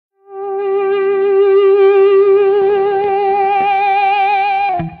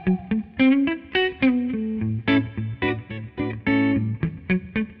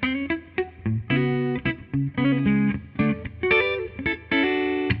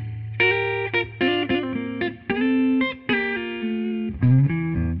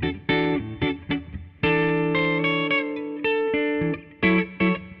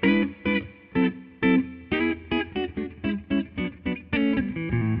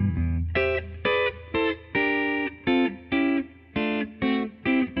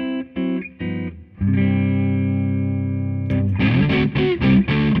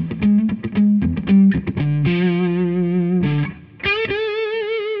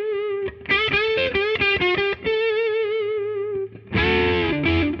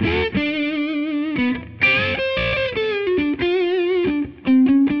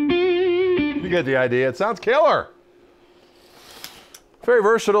get the idea. It sounds killer. Very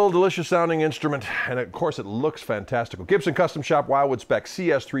versatile, delicious sounding instrument, and of course it looks fantastical. Gibson Custom Shop Wildwood Spec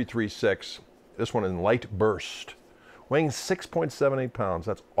CS-336. This one in light burst, weighing 6.78 pounds.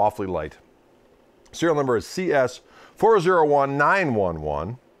 That's awfully light. Serial number is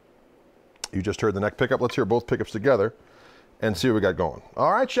CS401911. You just heard the neck pickup. Let's hear both pickups together and see what we got going.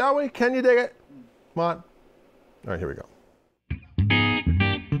 All right, shall we? Can you dig it? Come on. All right, here we go.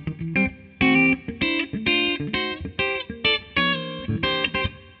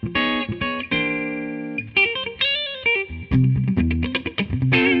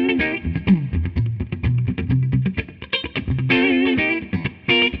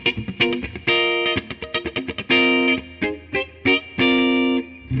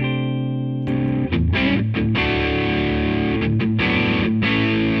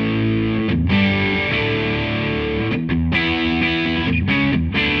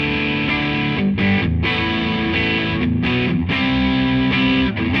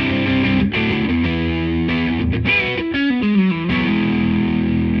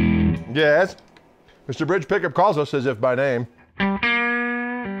 Yes, Mr. Bridge Pickup calls us as if by name.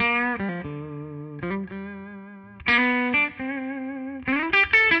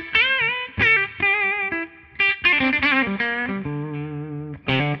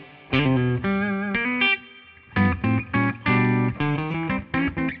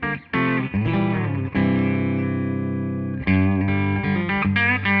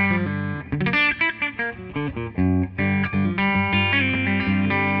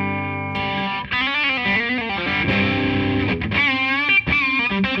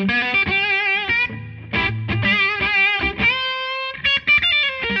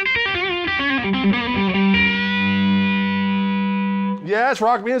 Yes,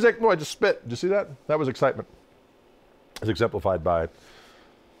 rock music. No, I just spit. Did you see that? That was excitement. It's exemplified by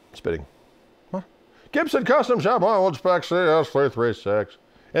spitting. Huh? Gibson Custom Shop, Wildwood Spec CS-336.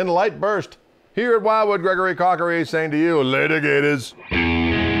 In light burst. Here at Wildwood, Gregory Cockery saying to you, later gators.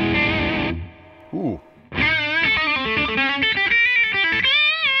 Ooh.